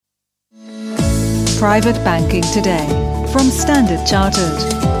Private Banking Today from Standard Chartered.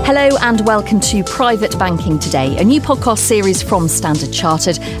 Hello and welcome to Private Banking Today, a new podcast series from Standard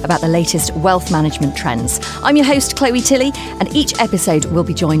Chartered about the latest wealth management trends. I'm your host, Chloe Tilley, and each episode will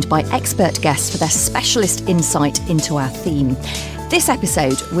be joined by expert guests for their specialist insight into our theme. This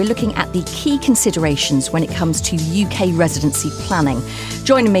episode, we're looking at the key considerations when it comes to UK residency planning.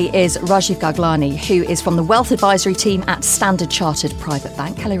 Joining me is Rajiv Gaglani, who is from the Wealth Advisory team at Standard Chartered Private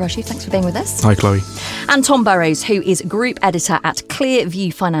Bank. Hello, Rajiv. Thanks for being with us. Hi, Chloe. And Tom Burroughes, who is Group Editor at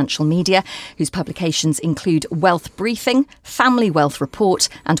Clearview Financial Media, whose publications include Wealth Briefing, Family Wealth Report,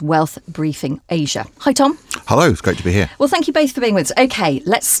 and Wealth Briefing Asia. Hi, Tom. Hello, it's great to be here. Well, thank you both for being with us. OK,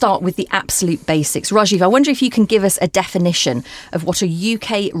 let's start with the absolute basics. Rajiv, I wonder if you can give us a definition of what a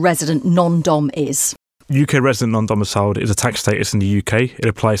UK resident non-dom is. UK resident non-domiciled is a tax status in the UK. It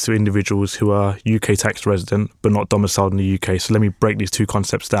applies to individuals who are UK tax resident but not domiciled in the UK. So let me break these two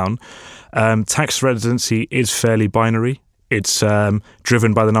concepts down. Tax residency is fairly binary. It's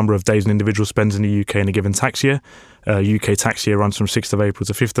driven by the number of days an individual spends in the UK in a given tax year. UK tax year runs from 6th of April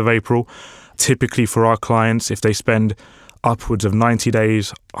to 5th of April. Typically for our clients, if they spend upwards of 90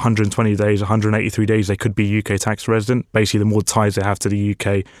 days, 120 days, 183 days, they could be UK tax resident. Basically, the more ties they have to the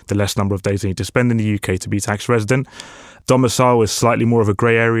UK, the less number of days they need to spend in the UK to be tax resident. Domicile is slightly more of a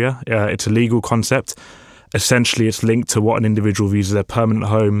grey area. It's a legal concept. Essentially, it's linked to what an individual views as their permanent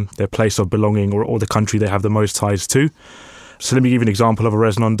home, their place of belonging, or the country they have the most ties to. So let me give you an example of a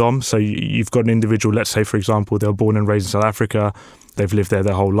res non-dom. So you've got an individual, let's say, for example, they were born and raised in South Africa. They've lived there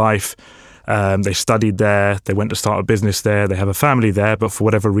their whole life. They studied there, they went to start a business there, they have a family there, but for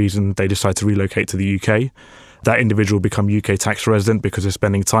whatever reason, they decide to relocate to the UK. That individual will become UK tax resident because they're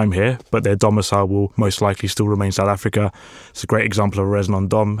spending time here, but their domicile will most likely still remain South Africa. It's a great example of a res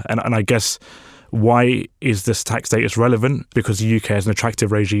non-dom. And I guess, why is this tax status relevant? Because the UK has an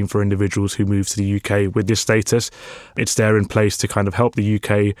attractive regime for individuals who move to the UK with this status. It's there in place to kind of help the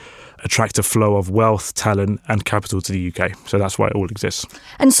UK attract a flow of wealth, talent and capital to the UK. So that's why it all exists.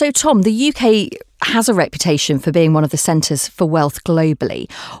 And so, Tom, the UK has a reputation for being one of the centres for wealth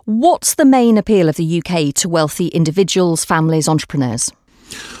globally. What's the main appeal of the UK to wealthy individuals, families, entrepreneurs?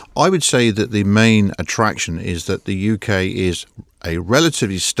 I would say that the main attraction is that the UK is a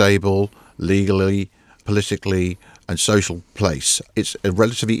relatively stable, legally, politically and social place. It's a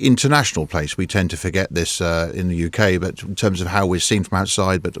relatively international place. We tend to forget this in the UK, but in terms of how we're seen from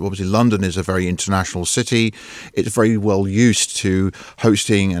outside. But obviously London is a very international city. It's very well used to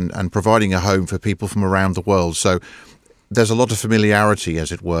hosting and providing a home for people from around the world. So there's a lot of familiarity,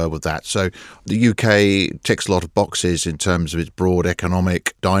 as it were, with that. So the UK ticks a lot of boxes in terms of its broad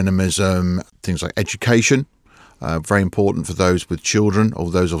economic dynamism, things like education. Very important for those with children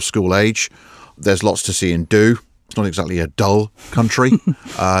or those of school age. There's lots to see and do. It's not exactly a dull country.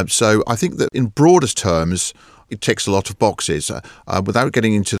 So I think that in broadest terms, it ticks a lot of boxes. Without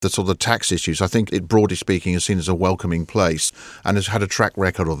getting into the sort of tax issues, I think it, broadly speaking, is seen as a welcoming place and has had a track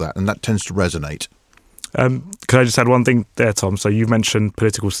record of that, and that tends to resonate. Could I just add one thing there, Tom? So you mentioned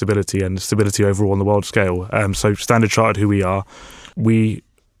political stability and stability overall on the world scale. So Standard Chartered, who we are, we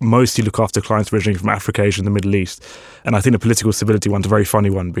mostly look after clients originating from Africa, Asia and the Middle East. And I think the political stability one's a very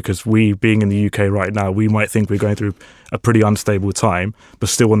funny one because we, being in the UK right now, we might think we're going through a pretty unstable time, but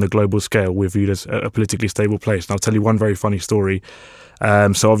still on the global scale, we're viewed as a politically stable place. And I'll tell you one very funny story.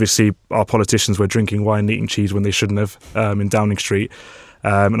 So obviously our politicians were drinking wine and eating cheese when they shouldn't have in Downing Street.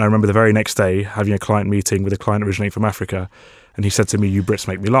 And I remember the very next day having a client meeting with a client originating from Africa. And he said to me, "You Brits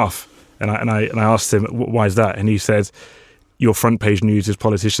make me laugh." And I asked him, "Why is that?" And he said, "Your front page news is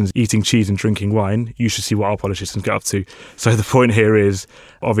politicians eating cheese and drinking wine. You should see what our politicians get up to." So the point here is,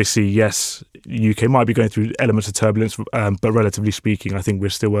 obviously, yes, UK might be going through elements of turbulence, but relatively speaking, I think we're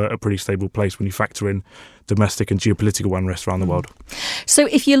still a pretty stable place when you factor in domestic and geopolitical unrest around the world. So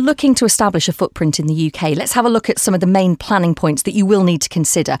if you're looking to establish a footprint in the UK, let's have a look at some of the main planning points that you will need to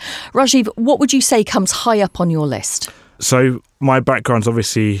consider. Rajiv, what would you say comes high up on your list? So my background's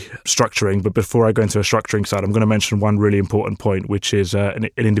obviously structuring, but before I go into a structuring side, I'm going to mention one really important point, which is an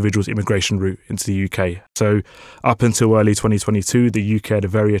individual's immigration route into the UK. So up until early 2022, the UK had a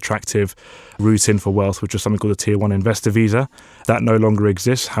very attractive route in for wealth, which was something called a Tier 1 investor visa. That no longer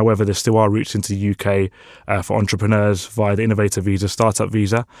exists. However, there still are routes into the UK for entrepreneurs via the innovator visa, startup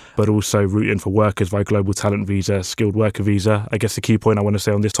visa, but also route in for workers via global talent visa, skilled worker visa. I guess the key point I want to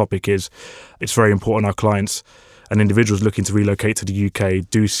say on this topic is it's very important our clients and individuals looking to relocate to the UK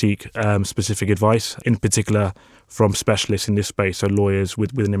do seek specific advice, in particular from specialists in this space, so lawyers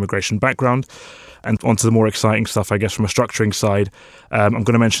with an immigration background. And onto the more exciting stuff, I guess, from a structuring side, I'm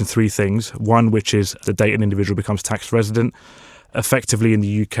going to mention three things. One, which is the date an individual becomes tax resident. Effectively in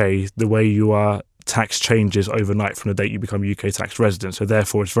the UK, the way you are tax changes overnight from the date you become a UK tax resident. So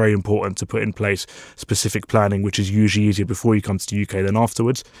therefore, it's very important to put in place specific planning, which is usually easier before you come to the UK than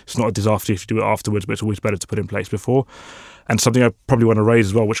afterwards. It's not a disaster if you do it afterwards, but it's always better to put in place before. And something I probably want to raise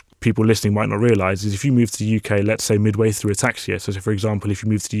as well, which people listening might not realise, is if you move to the UK, let's say midway through a tax year, so for example, if you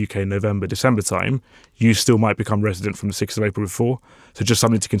move to the UK in November, December time, you still might become resident from the 6th of April before. So just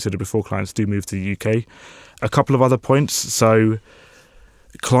something to consider before clients do move to the UK. A couple of other points. So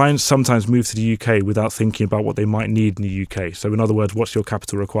clients sometimes move to the UK without thinking about what they might need in the UK. So in other words, what's your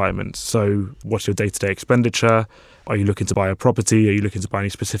capital requirements? So what's your day-to-day expenditure? Are you looking to buy a property? Are you looking to buy any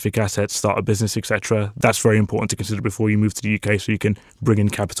specific assets, start a business, etc.? That's very important to consider before you move to the UK so you can bring in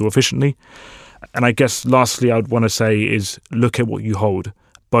capital efficiently. And I guess lastly, I'd want to say is look at what you hold,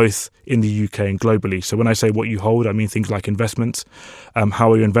 both in the UK and globally. So when I say what you hold, I mean things like investments,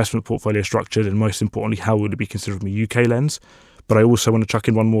 how are your investment portfolio structured, and most importantly, how would it be considered from a UK lens? But I also want to chuck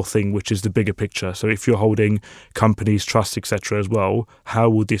in one more thing, which is the bigger picture. So if you're holding companies, trusts, etc. as well, how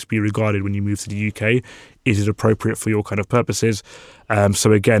will this be regarded when you move to the UK? Is it appropriate for your kind of purposes?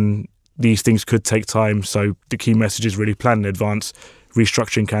 So again, these things could take time. So the key message is really plan in advance.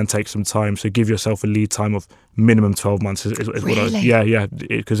 Restructuring can take some time. So give yourself a lead time of minimum 12 months. Is Really? Yeah.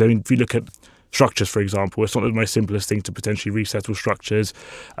 Because if you look at structures, for example, it's not the most simplest thing to potentially resettle structures.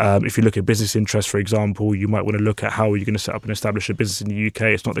 If you look at business interests, for example, you might want to look at how you're going to set up and establish a business in the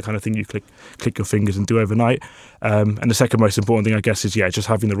UK. It's not the kind of thing you click your fingers and do overnight. And the second most important thing, I guess, is just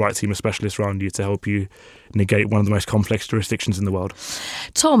having the right team of specialists around you to help you negate one of the most complex jurisdictions in the world.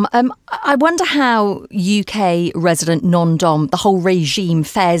 Tom, I wonder how UK resident non-dom, the whole regime,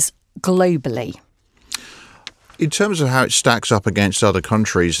 fares globally. In terms of how it stacks up against other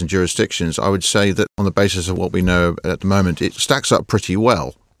countries and jurisdictions, I would say that on the basis of what we know at the moment, it stacks up pretty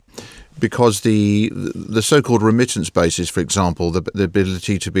well. Because the so-called remittance basis, for example, the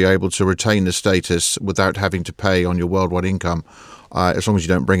ability to be able to retain the status without having to pay on your worldwide income, as long as you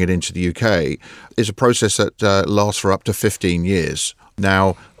don't bring it into the UK, is a process that lasts for up to 15 years.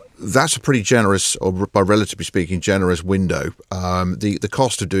 Now, that's a pretty generous, or by relatively speaking, generous window. The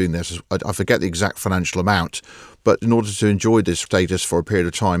cost of doing this, I forget the exact financial amount, but in order to enjoy this status for a period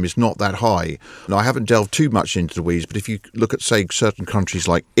of time is not that high. Now, I haven't delved too much into the weeds, but if you look at, say, certain countries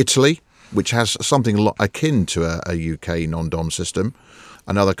like Italy, which has something akin to a UK non-dom system,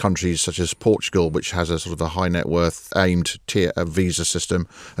 and other countries such as Portugal, which has a sort of a high net worth aimed tier visa system,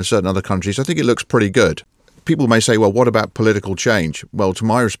 and certain other countries, I think it looks pretty good. People may say, well, what about political change? Well, to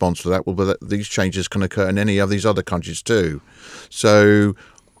my response to that will be that these changes can occur in any of these other countries too. So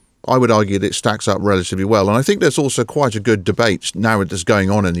I would argue that it stacks up relatively well. And I think there's also quite a good debate now that's going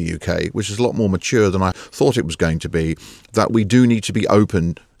on in the UK, which is a lot more mature than I thought it was going to be, that we do need to be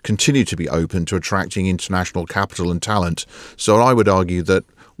open, continue to be open to attracting international capital and talent. So I would argue that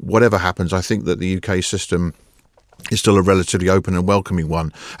whatever happens, I think that the UK system is still a relatively open and welcoming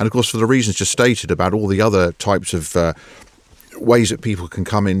one. And of course, for the reasons just stated about all the other types of ways that people can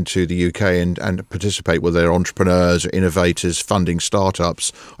come into the UK and participate, whether they're entrepreneurs or innovators, funding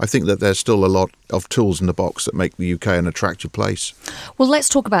startups, I think that there's still a lot of tools in the box that make the UK an attractive place. Well, let's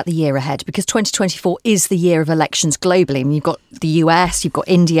talk about the year ahead, because 2024 is the year of elections globally. I mean, you've got the US, you've got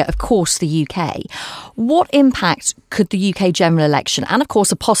India, of course, the UK. What impact could the UK general election and, of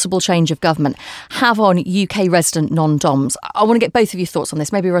course, a possible change of government have on UK resident non-doms? I want to get both of your thoughts on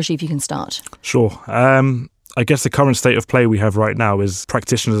this. Maybe, Rajiv, you can start. Sure. I guess the current state of play we have right now is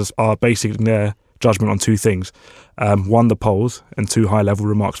practitioners are basing their judgment on two things. One, the polls, and two, high-level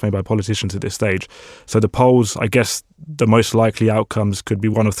remarks made by politicians at this stage. So the polls, I guess the most likely outcomes could be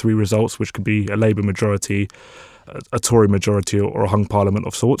one of three results, which could be a Labour majority, a Tory majority, or a hung parliament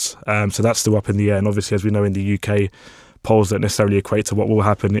of sorts. So that's still up in the air. And obviously, as we know in the UK, polls don't necessarily equate to what will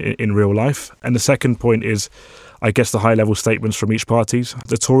happen in real life. And the second point is, I guess, the high-level statements from each parties.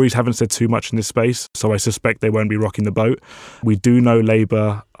 The Tories haven't said too much in this space, so I suspect they won't be rocking the boat. We do know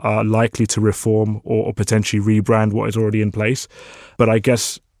Labour are likely to reform or potentially rebrand what is already in place, but I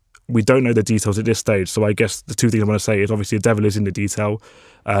guess we don't know the details at this stage. So I guess the two things I want to say is obviously the devil is in the detail.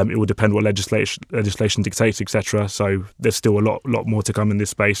 It will depend what legislation dictates, etc. So there's still a lot more to come in this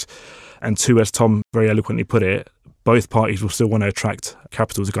space. And two, as Tom very eloquently put it, both parties will still want to attract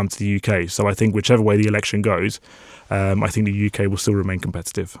capital to come to the UK. So I think whichever way the election goes, I think the UK will still remain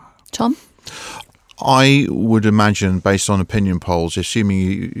competitive. Tom? I would imagine, based on opinion polls, assuming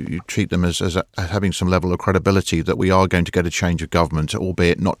you treat them as having some level of credibility, that we are going to get a change of government,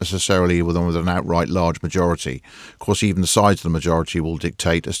 albeit not necessarily with an outright large majority. Of course, even the size of the majority will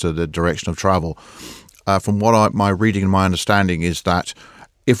dictate as to the direction of travel. From what my reading and my understanding is that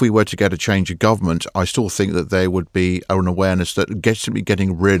if we were to get a change of government, I still think that there would be an awareness that simply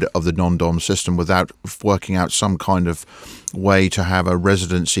getting rid of the non-dom system without working out some kind of way to have a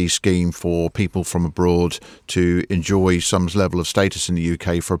residency scheme for people from abroad to enjoy some level of status in the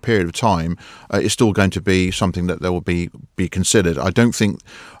UK for a period of time is still going to be something that there will be considered. I don't think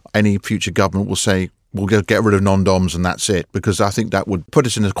any future government will say, we'll get rid of non-doms and that's it, because I think that would put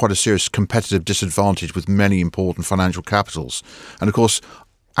us in quite a serious competitive disadvantage with many important financial capitals. And of course,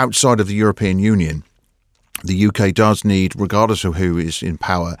 outside of the European Union, the UK does need, regardless of who is in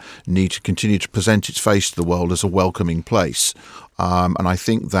power, need to continue to present its face to the world as a welcoming place. And I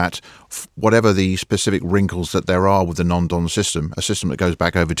think that whatever the specific wrinkles that there are with the non-dom system, a system that goes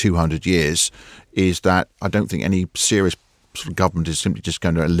back over 200 years, is that I don't think any serious sort of government is simply just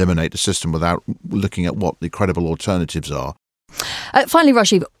going to eliminate the system without looking at what the credible alternatives are. Finally,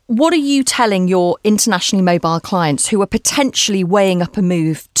 Rajiv, what are you telling your internationally mobile clients who are potentially weighing up a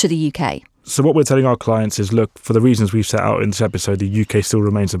move to the UK? So what we're telling our clients is, look, for the reasons we've set out in this episode, the UK still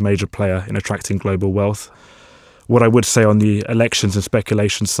remains a major player in attracting global wealth. What I would say on the elections and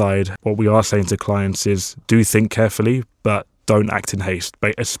speculation side, what we are saying to clients is do think carefully, but don't act in haste,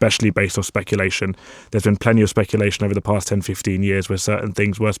 especially based on speculation. There's been plenty of speculation over the past 10, 15 years where certain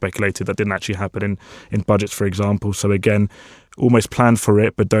things were speculated that didn't actually happen in budgets, for example. So again, almost plan for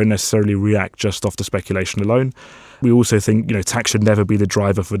it, but don't necessarily react just off the speculation alone. We also think, tax should never be the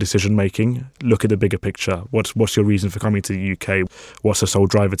driver for decision making. Look at the bigger picture. What's your reason for coming to the UK? What's the sole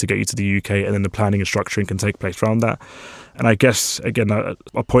driver to get you to the UK? And then the planning and structuring can take place around that. And I guess, again,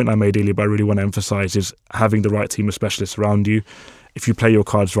 a point I made earlier, but I really want to emphasise, is having the right team of specialists around you. If you play your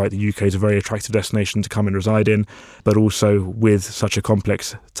cards right, the UK is a very attractive destination to come and reside in, but also with such a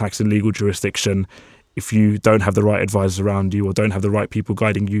complex tax and legal jurisdiction, if you don't have the right advisors around you or don't have the right people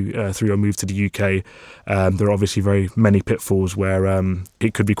guiding you through your move to the UK, there are obviously very many pitfalls where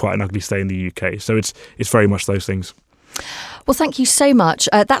it could be quite an ugly stay in the UK. So it's very much those things. Well, thank you so much.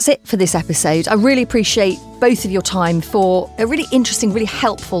 That's it for this episode. I really appreciate both of your time for a really interesting, really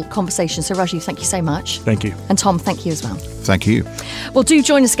helpful conversation. So, Rajiv, thank you so much. Thank you. And Tom, thank you as well. Thank you. Well, do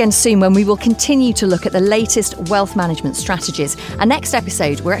join us again soon when we will continue to look at the latest wealth management strategies. Our next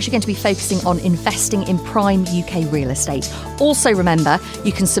episode, we're actually going to be focusing on investing in prime UK real estate. Also, remember,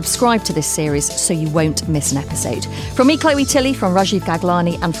 you can subscribe to this series so you won't miss an episode. From me, Chloe Tilley, from Rajiv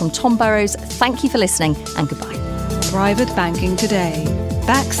Gaglani and from Tom Burroughes, thank you for listening and goodbye. Private Banking Today.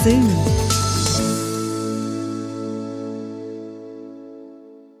 Back soon.